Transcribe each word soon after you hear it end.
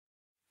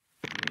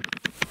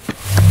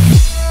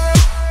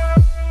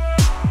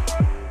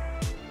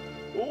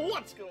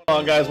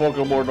Guys,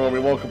 welcome aboard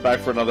Normie. Welcome back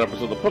for another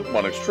episode of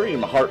Pokemon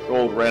Extreme Heart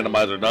Gold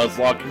Randomizer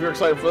Nuzlocke. If you're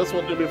excited for this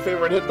one, do me a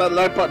favor and hit that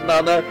like button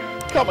down there.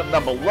 Comment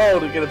down below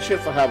to get a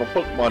chance to have a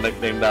Pokemon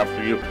nicknamed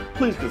after you.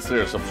 Please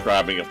consider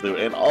subscribing if new,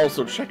 and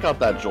also check out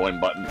that join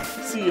button.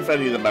 See if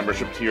any of the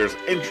membership tiers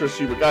interest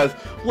you. But guys,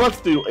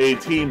 let's do a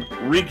team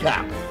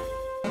recap.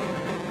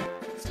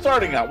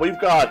 Starting out, we've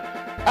got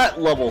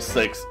at level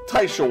 6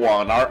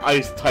 Taishawan, our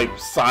Ice-type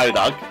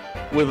Psyduck,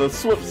 with a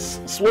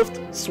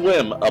swift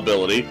swim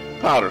ability,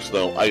 Powder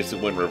Snow, Ice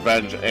and Wind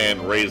Revenge, and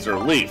Razor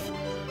Leaf.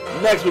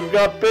 Next, we've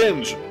got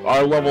Binge,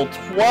 our level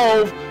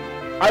 12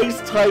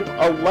 Ice-type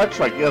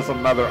Electric. Yes,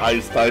 another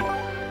Ice-type.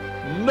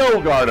 No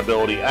guard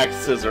ability, X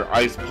Scissor,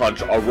 Ice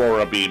Punch,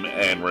 Aurora Beam,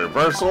 and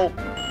Reversal.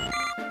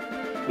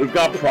 We've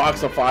got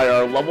Proxify,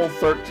 our level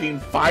 13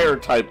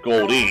 Fire-type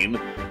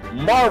Goldeen.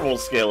 Marvel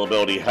Scale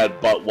ability,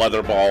 Headbutt,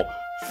 Weather Ball,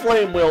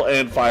 Flame Wheel,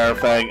 and Fire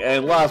Fang.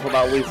 And last but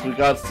not least, we've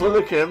got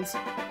Slithikins,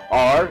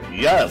 our,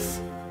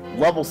 yes,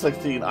 level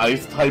 16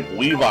 Ice-type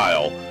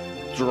Weavile.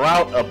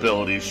 Drought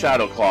ability,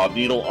 Shadow Claw,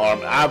 Needle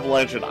Arm,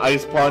 Avalanche, and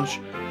Ice Punch.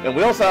 And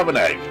we also have an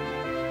egg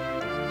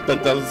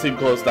that doesn't seem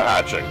close to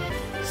hatching.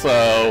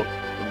 So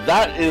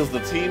that is the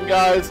team,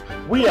 guys.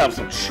 We have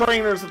some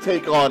trainers to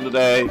take on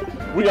today.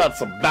 We got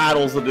some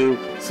battles to do,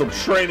 some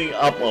training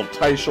up of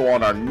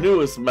Taishawan, our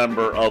newest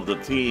member of the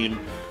team.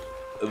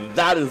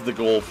 That is the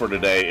goal for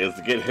today, is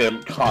to get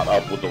him caught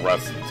up with the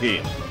rest of the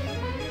team.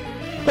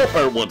 Hope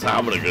everyone's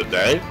having a good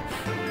day.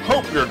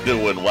 Hope you're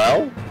doing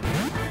well.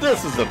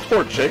 This is the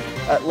Torchic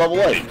at level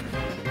 8.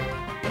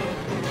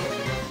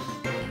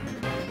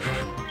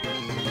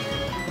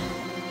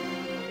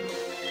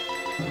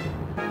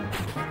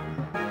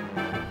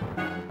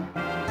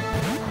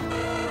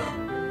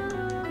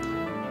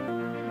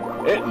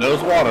 It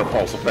knows Water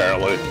Pulse,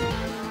 apparently.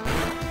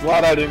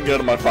 Glad I didn't go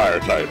to my Fire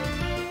type.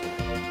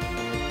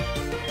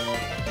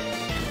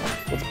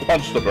 Let's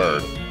punch the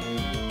bird.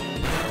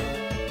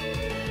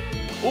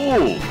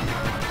 Ooh,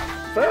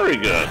 very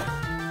good.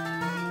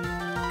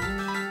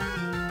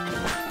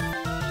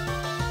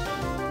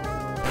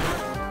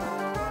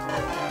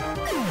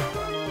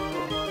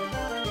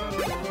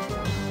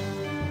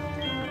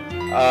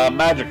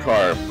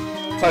 Magikarp.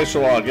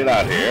 Taishawan, get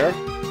out here.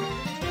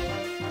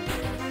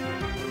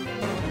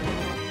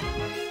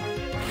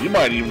 You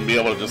might even be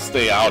able to just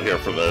stay out here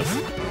for this.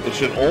 It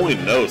should only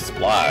know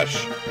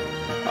Splash.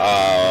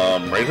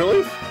 Razor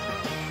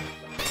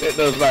Leaf? It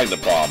knows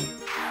Magnet Bomb.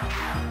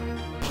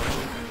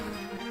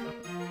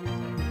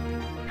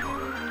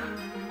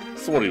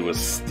 So what, he was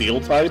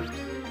Steel type?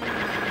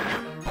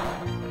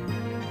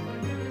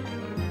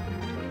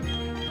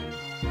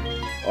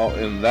 Oh,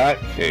 in that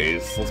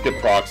case, let's get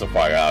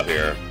Proxify out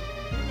here.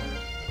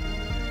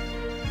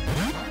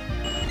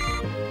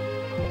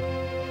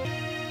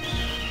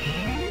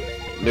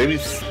 Maybe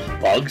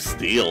Bug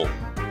Steel.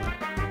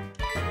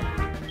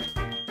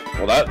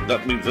 Well,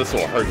 that means this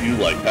will hurt you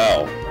like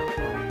hell.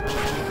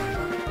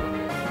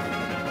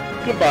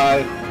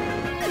 Goodbye.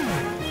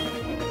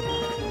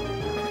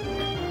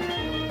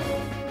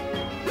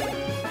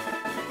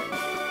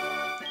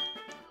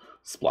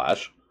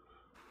 Splash.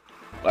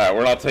 Alright,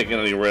 we're not taking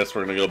any risks.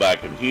 We're going to go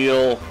back and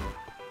heal.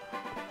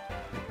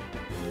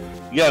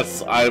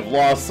 Yes, I've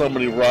lost so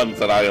many runs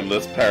that I am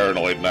this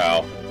paranoid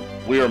now.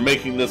 We are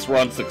making this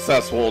run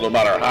successful no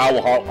matter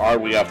how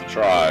hard we have to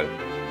try.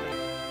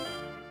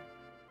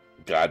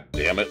 God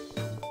damn it.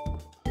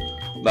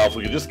 Now, if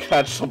we could just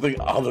catch something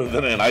other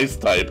than an Ice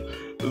type,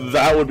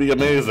 that would be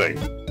amazing.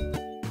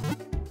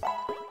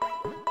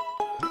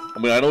 I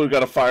mean, I know we've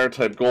got a Fire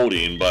type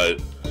Goldeen,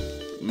 but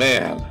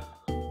man.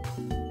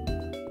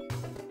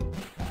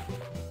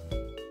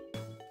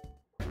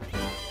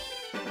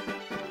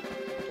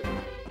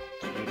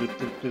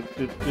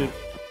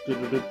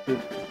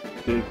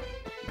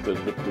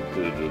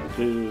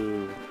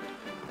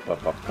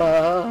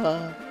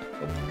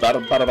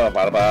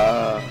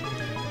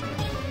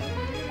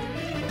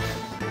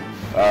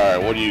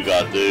 Alright, what do you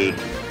got, dude?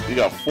 You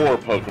got 4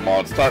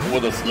 Pokemon, starting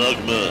with a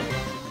Slugma.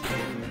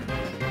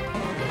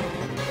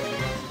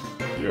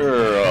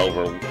 You're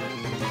over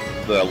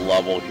the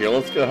level here.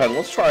 Let's go ahead and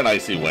let's try an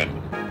Icy Wind.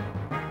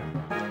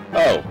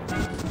 Oh.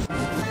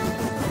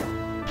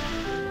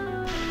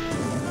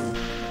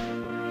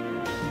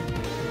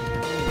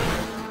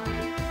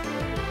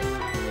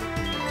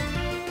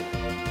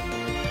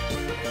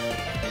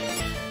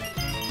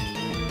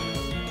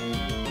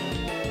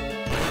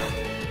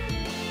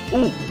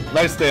 Ooh,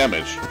 nice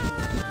damage.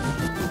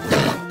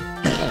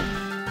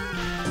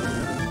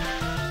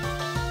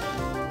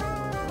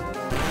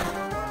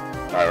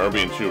 Alright, we're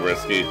being too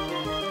risky.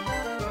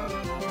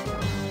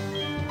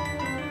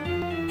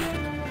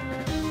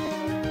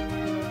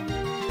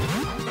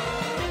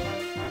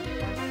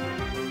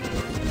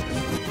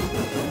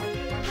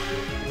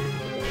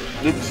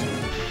 Oops.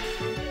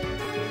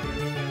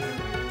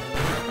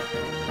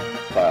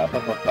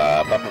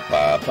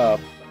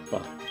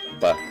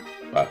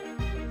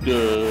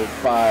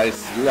 Goodbye,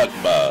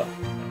 Slugma.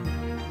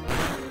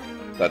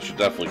 That should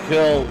definitely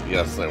kill.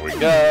 Yes, there we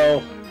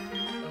go.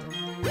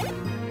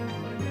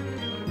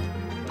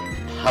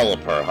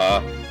 Helper,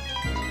 huh?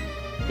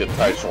 Get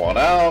Taichuan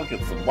out,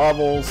 get some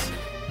levels.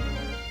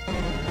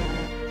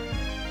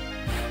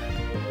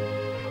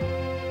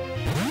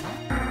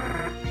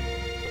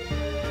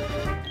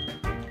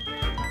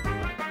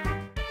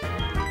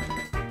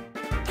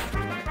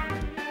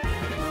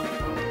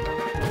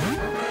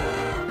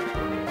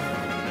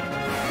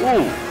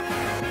 Ooh,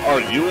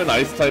 are you an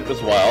ice type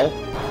as well?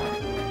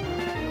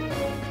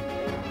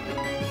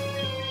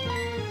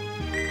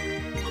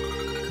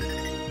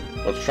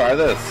 Let's try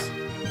this.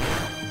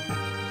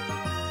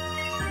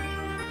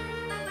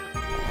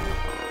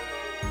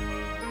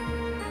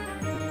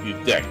 You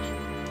dick.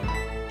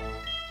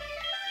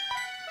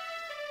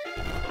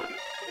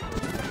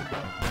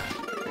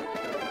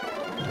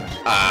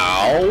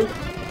 Ow.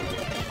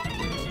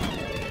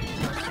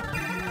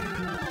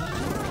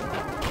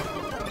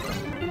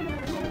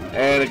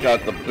 And it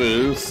got the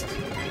boost.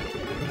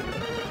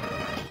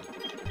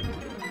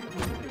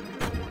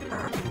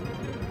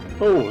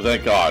 Oh,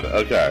 thank God.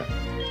 Okay.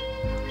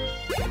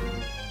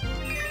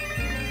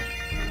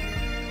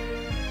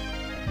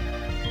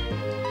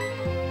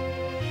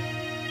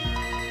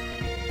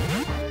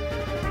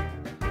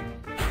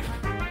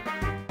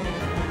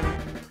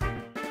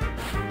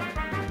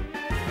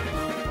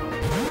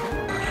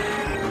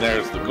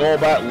 There's the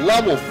Golbat,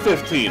 level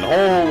 15.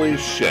 Holy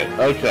shit.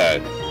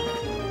 Okay.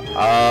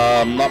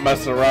 Not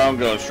messing around,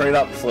 going straight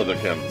up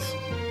Slitherkins.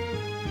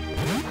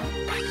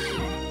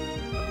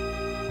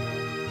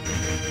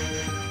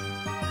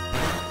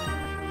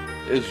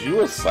 Is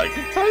you a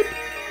psychic type?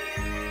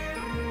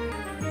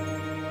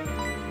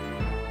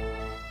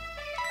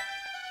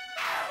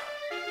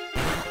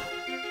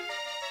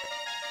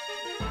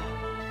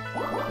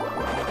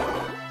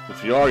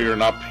 If you are, you're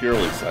not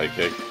purely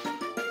psychic.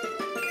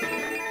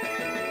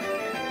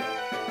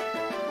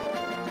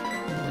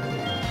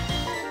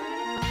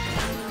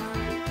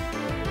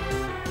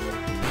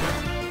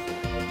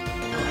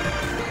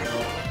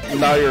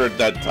 Now you're a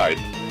dead type.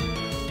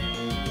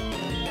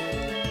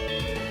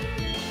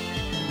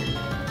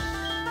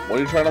 What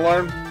are you trying to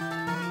learn?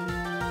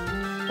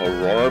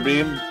 Aurora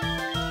Beam?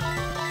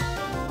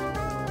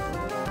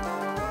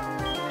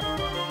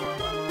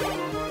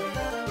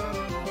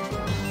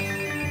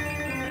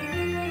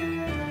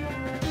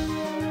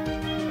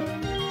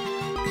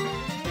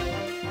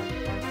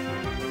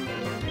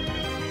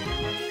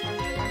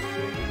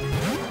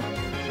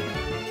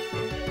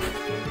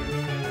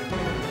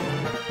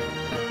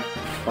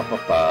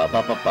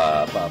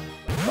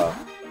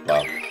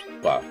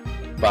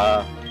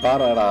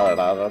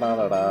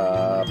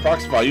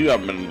 Proxima, you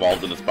haven't been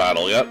involved in this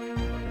battle yet.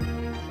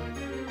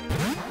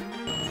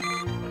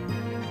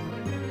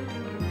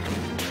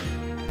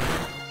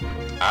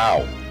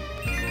 Ow.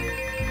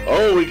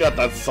 Oh, we got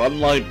that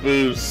sunlight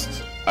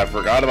boost. I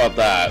forgot about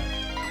that.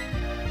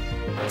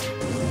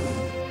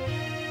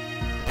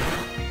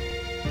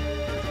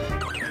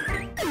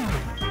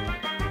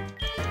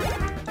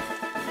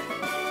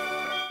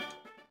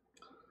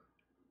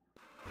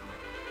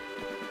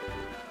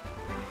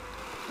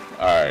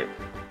 Alright.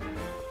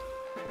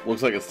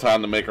 Looks like it's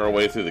time to make our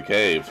way through the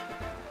cave.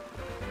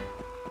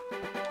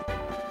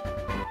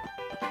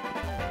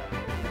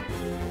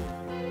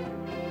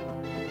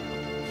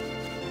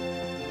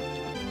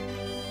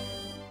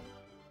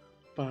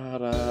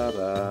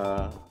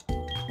 Ba-da-da.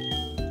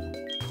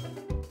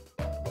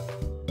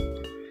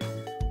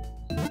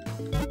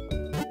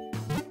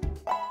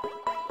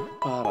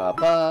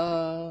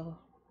 Ba-da-ba.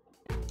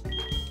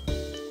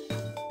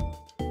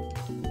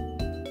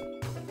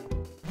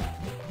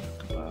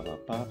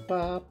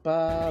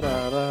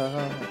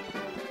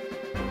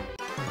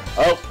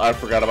 Oh, I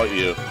forgot about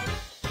you.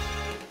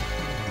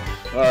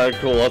 Alright,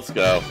 cool, let's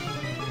go.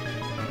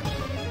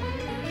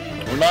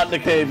 We're not in the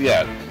cave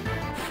yet.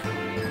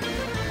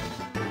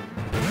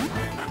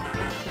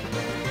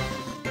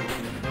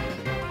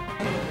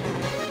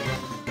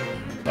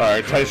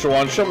 Alright,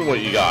 Taichuan, show me what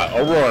you got.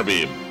 Aurora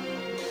Beam.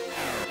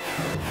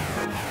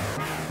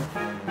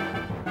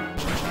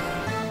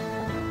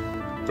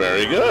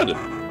 Very good.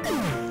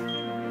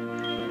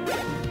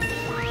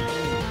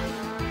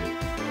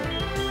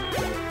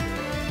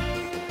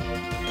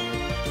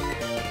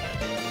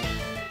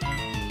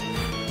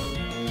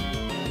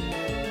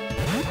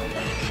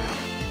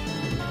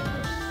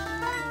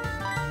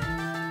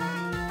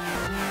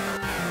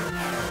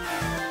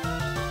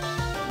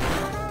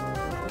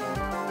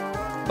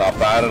 Not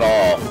bad at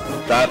all.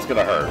 That's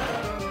gonna hurt.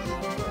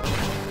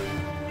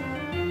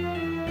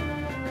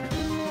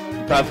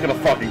 That's gonna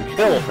fucking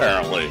kill,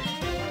 apparently.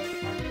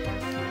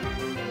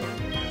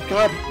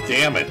 God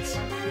damn it.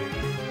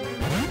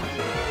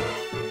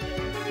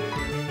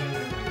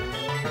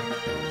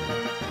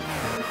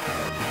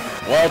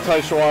 Well,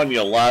 Taichuan,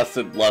 you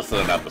lasted less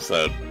than an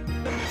episode.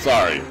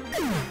 Sorry.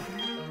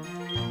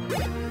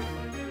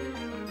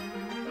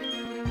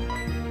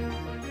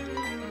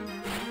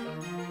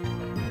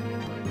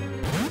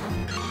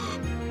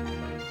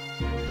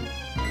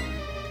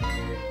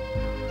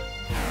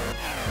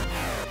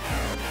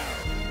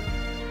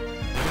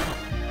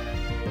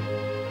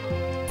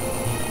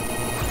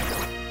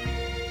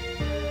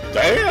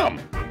 Damn!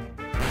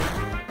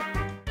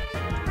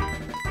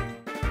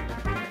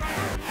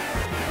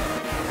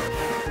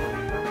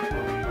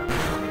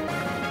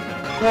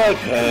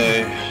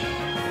 Okay.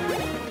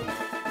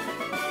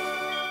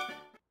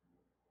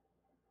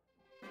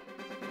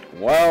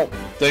 Well,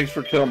 thanks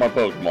for killing my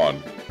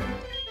Pokemon.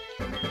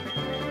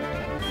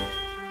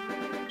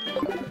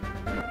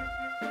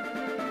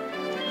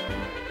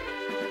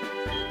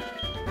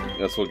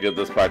 Guess we'll get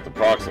this back to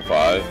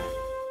Proxify.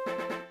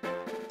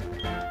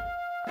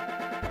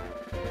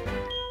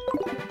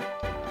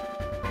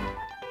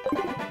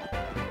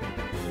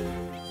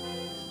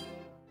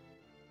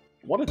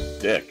 What a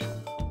dick.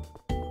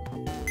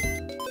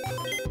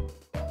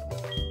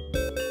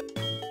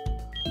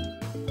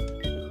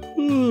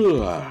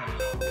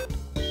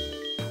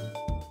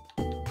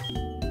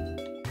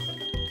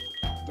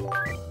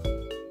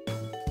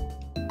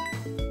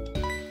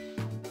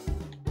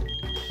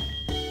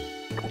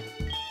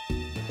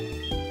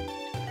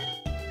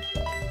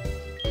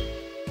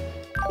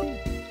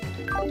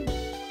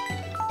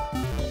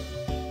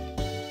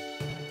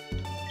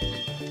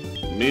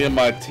 Me and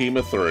my team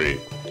of 3.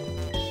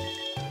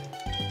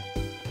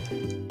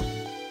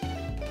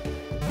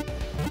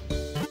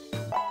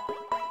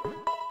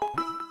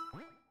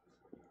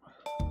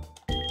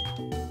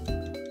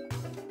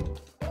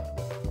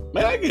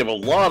 Man, I gave a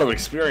lot of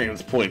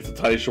experience points to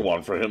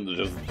Taishuan for him to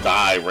just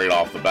die right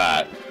off the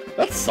bat.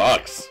 That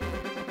sucks.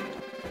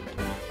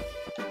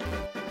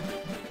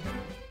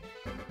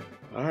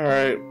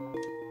 Alright.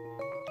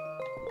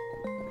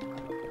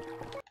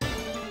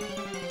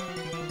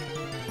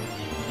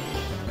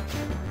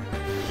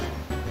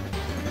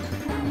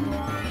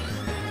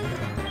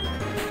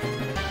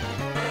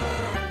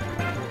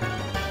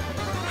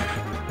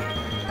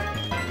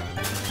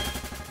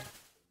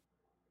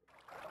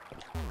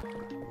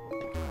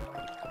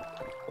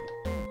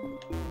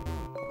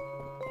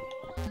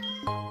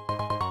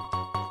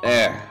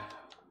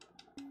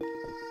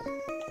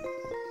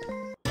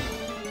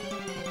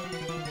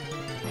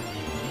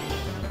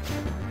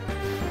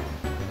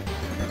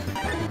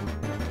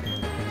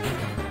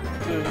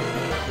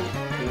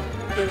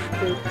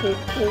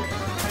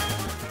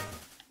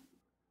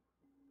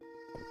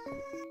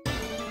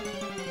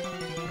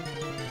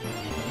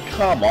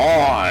 Come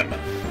on!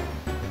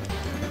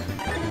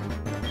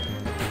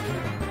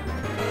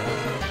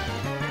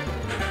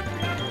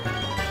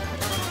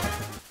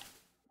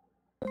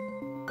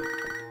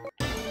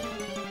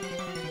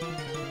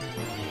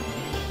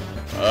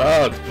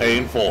 Oh, it's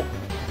painful.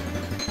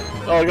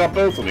 Oh, I got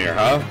both in here,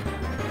 huh?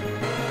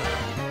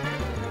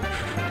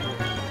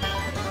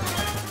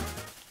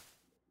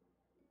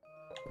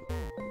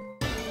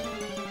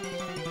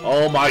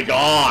 Oh my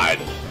god!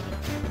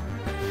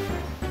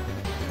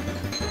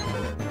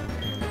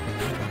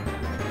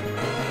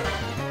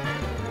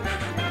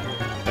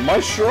 Am I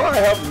sure I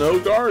have no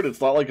guard? It's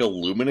not like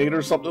Illuminate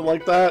or something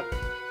like that?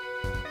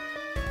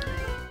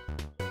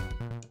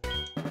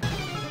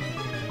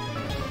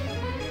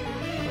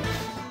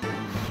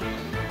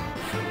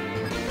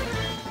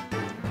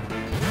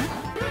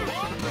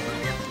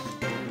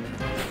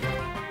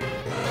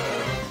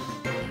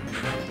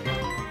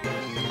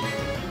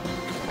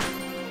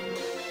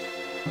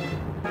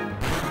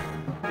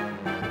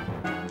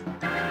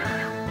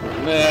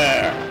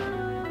 There.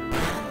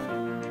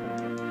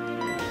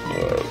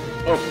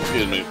 Oh,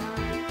 excuse me.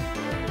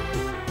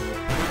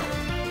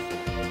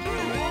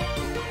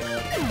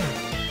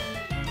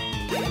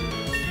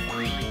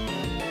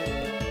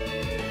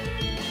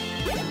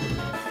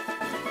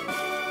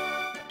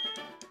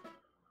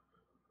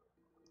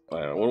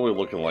 Alright, what are we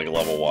looking like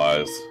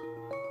level-wise?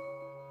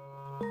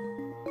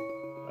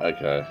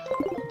 Okay.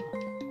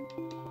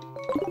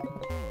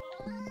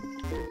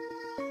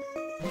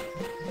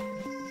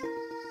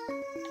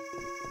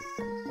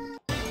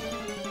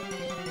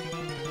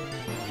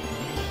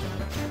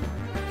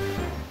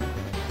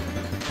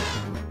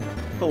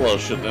 Hello,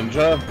 shit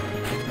ninja.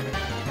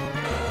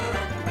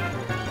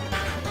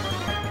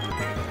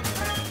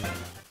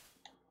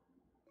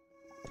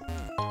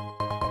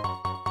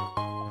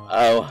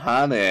 Oh,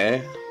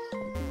 honey.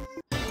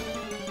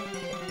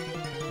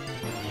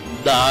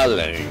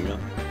 Darling.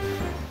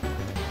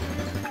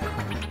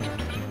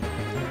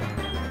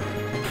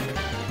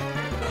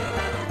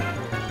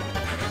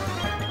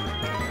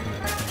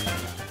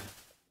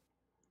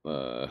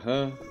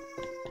 Uh-huh.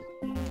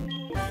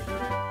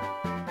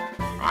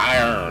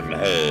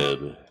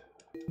 Ironhead.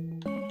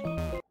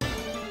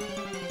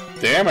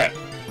 Damn it.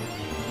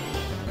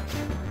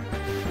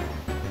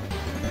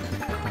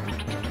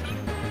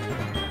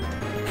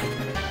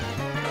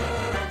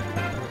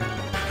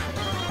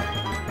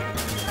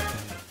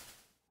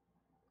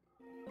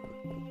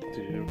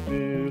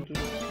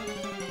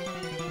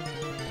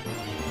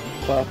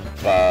 Ba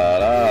ba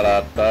da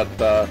da da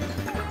da.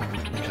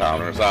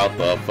 Counters out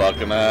the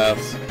fucking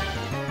ass.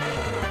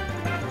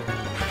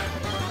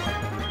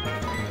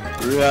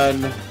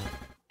 Run.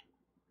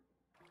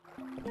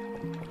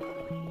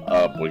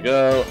 Up we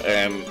go,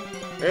 and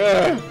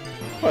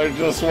I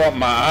just want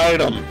my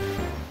item.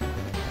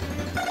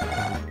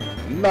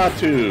 Not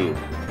to.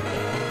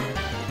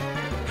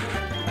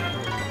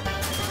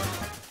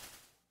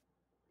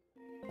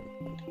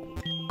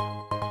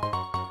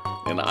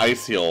 An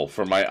ice heal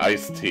for my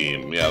ice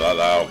team. Yeah,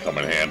 that'll come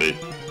in handy.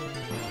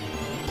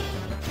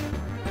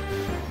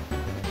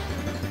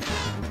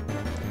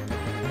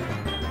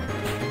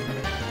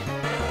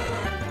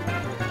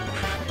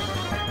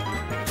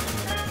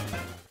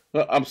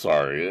 I'm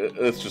sorry,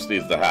 it just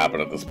needs to happen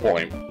at this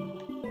point.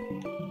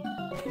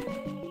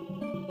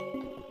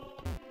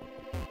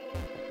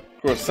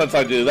 Of course, since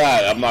I do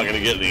that, I'm not going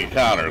to get any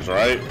encounters,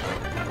 right?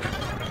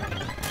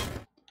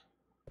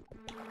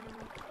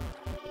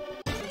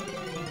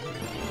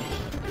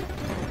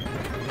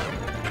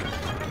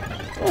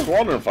 I was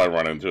wondering if I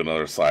run into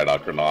another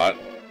Psyduck or not.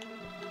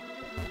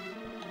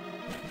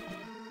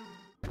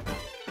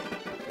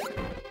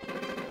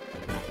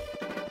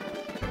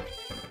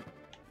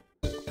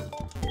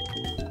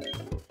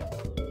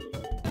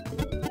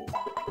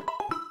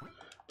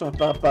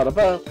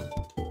 Ba-ba-ba-da-ba.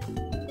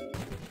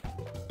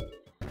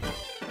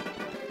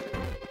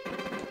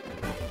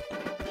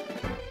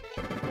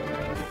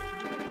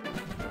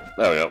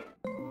 There we go.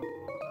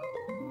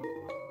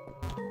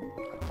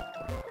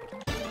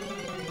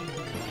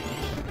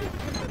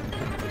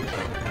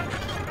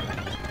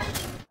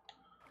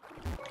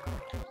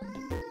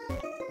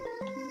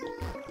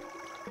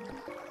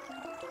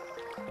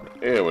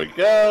 Here we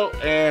go,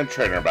 and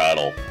trainer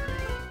battle.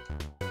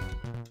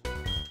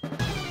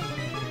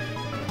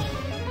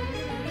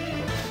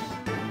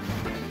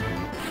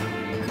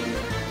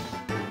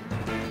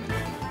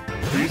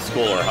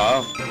 Preschooler,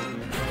 huh?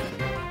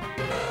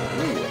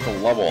 Ooh, that's a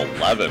level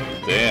 11.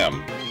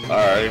 Damn.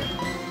 Alright.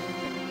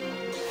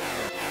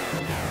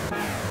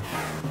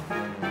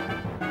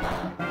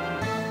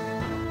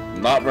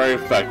 Not very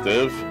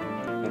effective,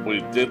 but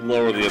we did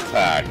lower the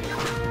attack.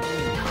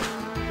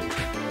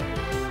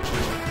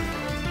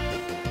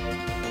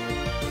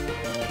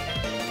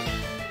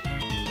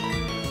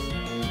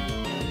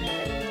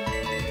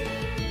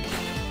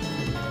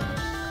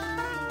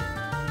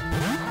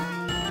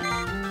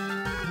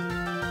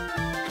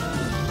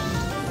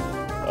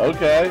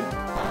 Okay.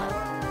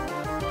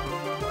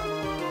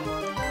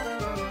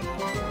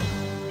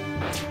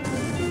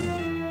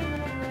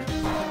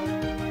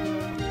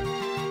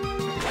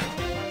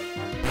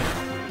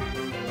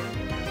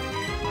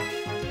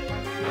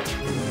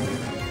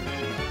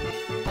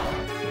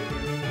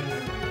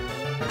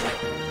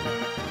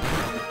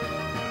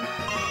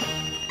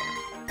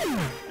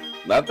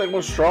 That thing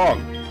was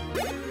strong.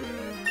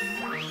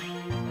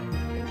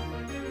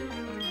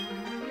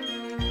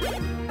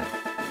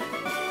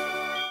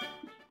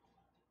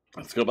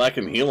 Let's go back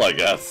and heal, I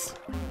guess.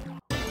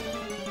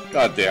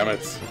 God damn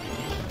it.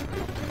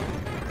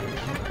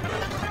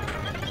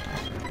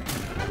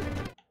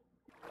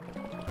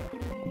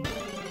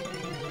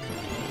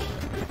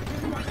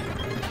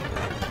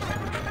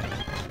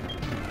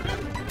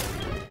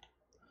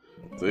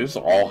 These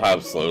all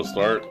have slow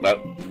start. That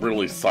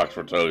really sucks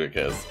for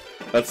Togekiss.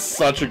 That's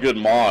such a good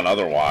Mon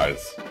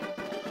otherwise.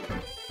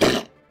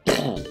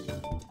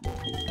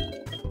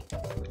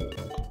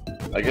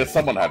 I guess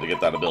someone had to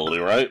get that ability,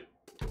 right?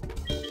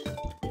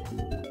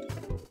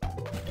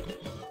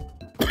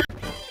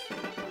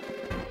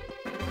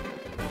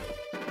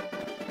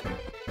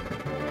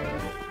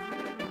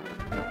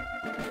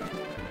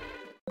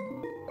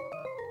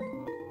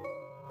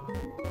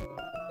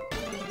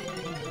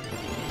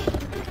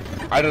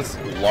 I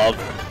just love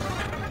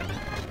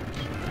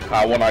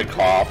how when I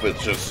cough,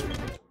 it's just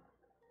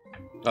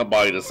my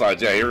body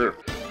decides, yeah, you're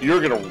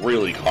gonna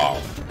really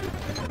cough.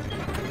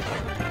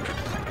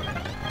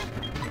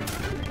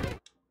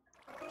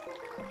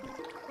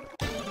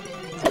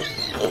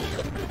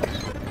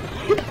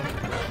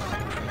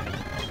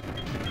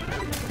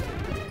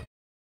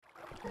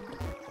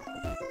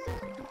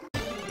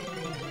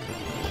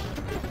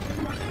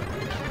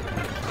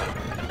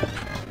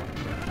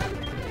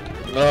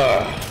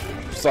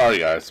 Sorry,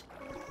 guys.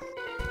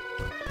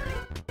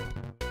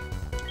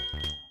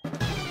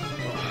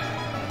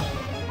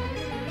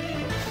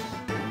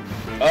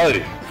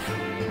 Hey.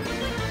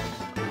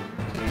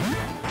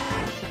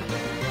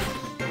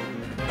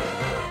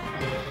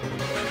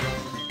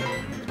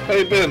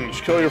 Hey,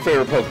 Binge, kill your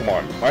favorite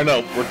Pokemon. I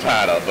know, we're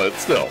Tata, but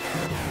still.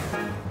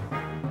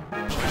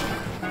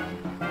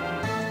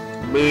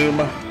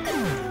 Boom.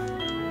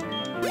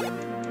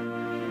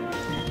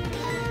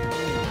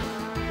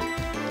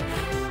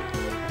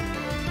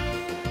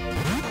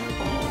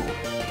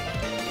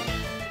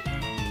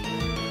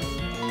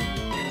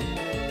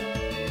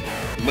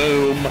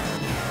 Boom.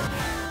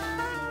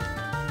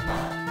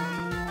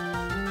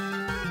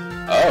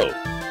 Oh.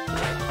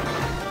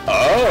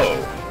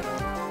 Oh.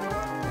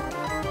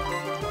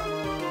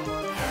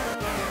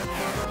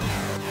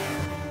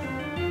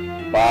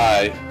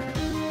 Bye.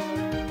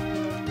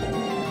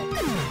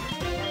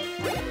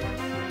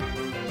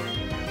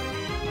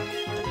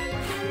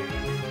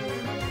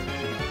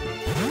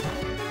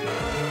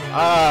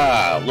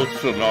 Ah, looks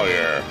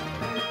familiar.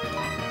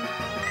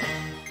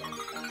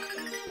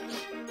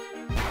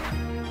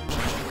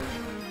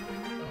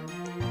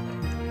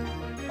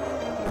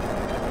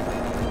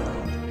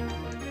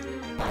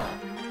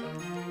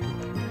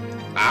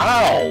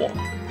 Ow!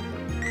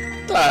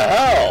 What the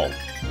hell?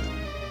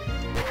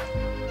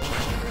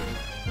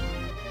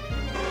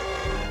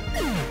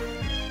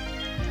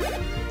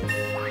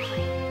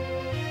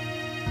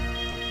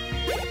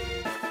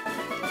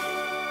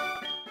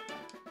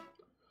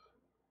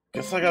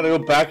 guess I gotta go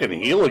back and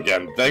heal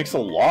again. Thanks a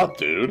lot,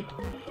 dude.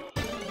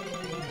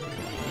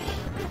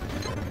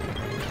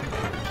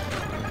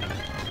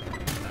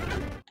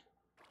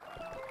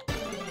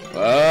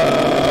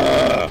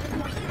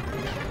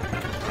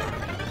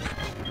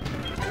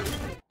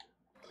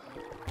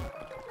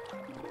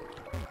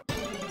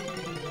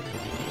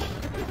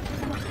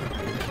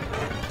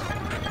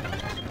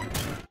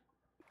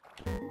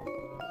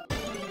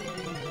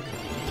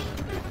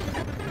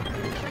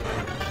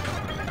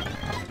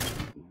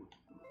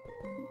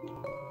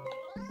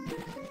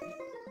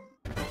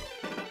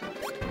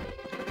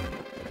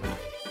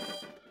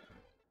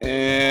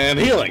 And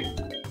healing.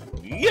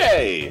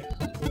 Yay!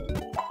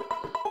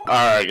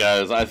 Alright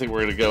guys, I think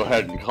we're going to go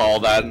ahead and call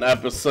that an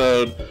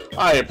episode.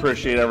 I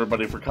appreciate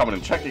everybody for coming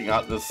and checking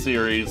out this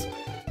series.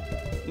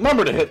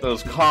 Remember to hit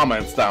those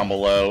comments down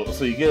below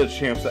so you get a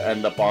chance to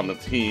end up on the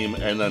team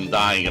and then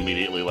dying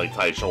immediately like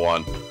Taisha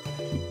won.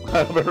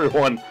 I hope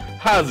everyone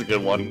has a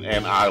good one,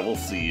 and I will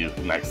see you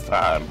next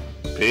time.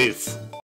 Peace.